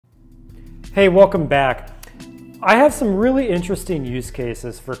Hey, welcome back. I have some really interesting use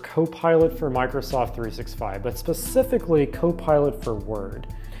cases for Copilot for Microsoft 365, but specifically Copilot for Word.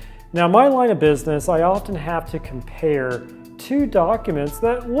 Now, my line of business, I often have to compare two documents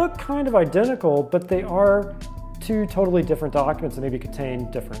that look kind of identical, but they are two totally different documents that maybe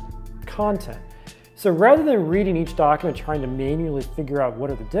contain different content. So rather than reading each document trying to manually figure out what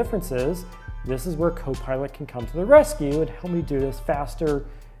are the differences, this is where Copilot can come to the rescue and help me do this faster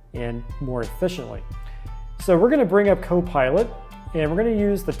and more efficiently. So we're going to bring up Copilot, and we're going to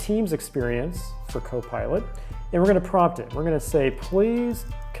use the Teams experience for Copilot, and we're going to prompt it. We're going to say, please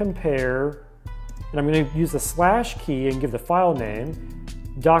compare, and I'm going to use the slash key and give the file name,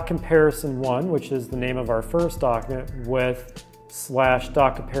 .comparison1, which is the name of our first document, with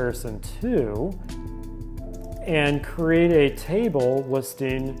 /.comparison2, and create a table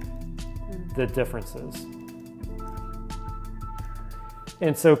listing the differences.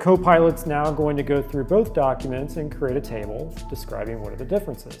 And so Copilot's now going to go through both documents and create a table describing what are the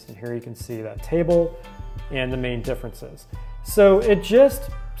differences. And here you can see that table and the main differences. So it just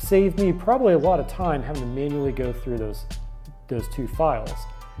saved me probably a lot of time having to manually go through those two files.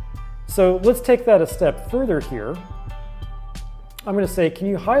 So let's take that a step further here. I'm going to say, can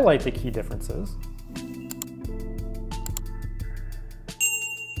you highlight the key differences?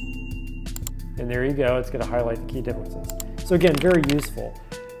 And there you go, it's going to highlight the key differences. So again, very useful.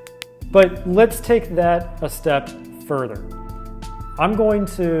 But let's take that a step further. I'm going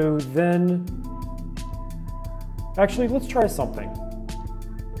to then, actually, let's try something.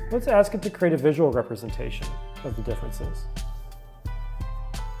 Let's ask it to create a visual representation of the differences.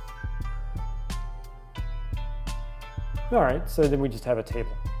 All right, so then we just have a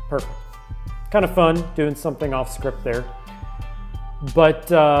table. Perfect. Kind of fun doing something off script there. But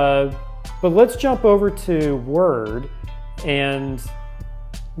let's jump over to Word and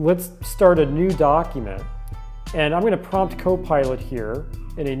let's start a new document. And I'm going to prompt Copilot here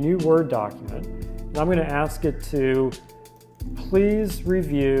in a new Word document. And I'm going to ask it to please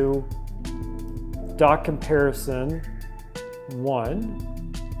review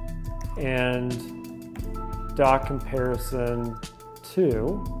 .comparison1 and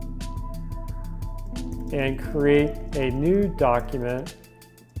 .comparison2 and create a new document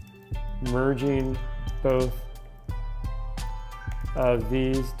merging both of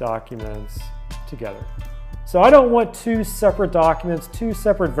these documents together. So I don't want two separate documents, two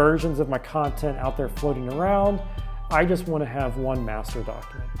separate versions of my content out there floating around. I just want to have one master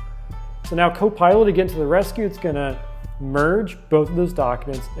document. So now Copilot, again to the rescue, it's going to merge both of those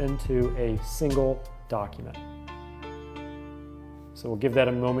documents into a single document. So we'll give that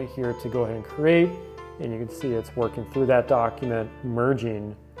a moment here to go ahead and create, and you can see it's working through that document,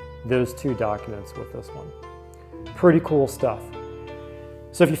 merging those two documents with this one. Pretty cool stuff.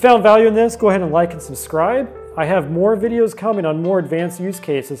 So if you found value in this, go ahead and like and subscribe. I have more videos coming on more advanced use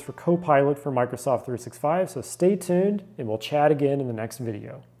cases for Copilot for Microsoft 365, so stay tuned and we'll chat again in the next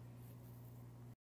video.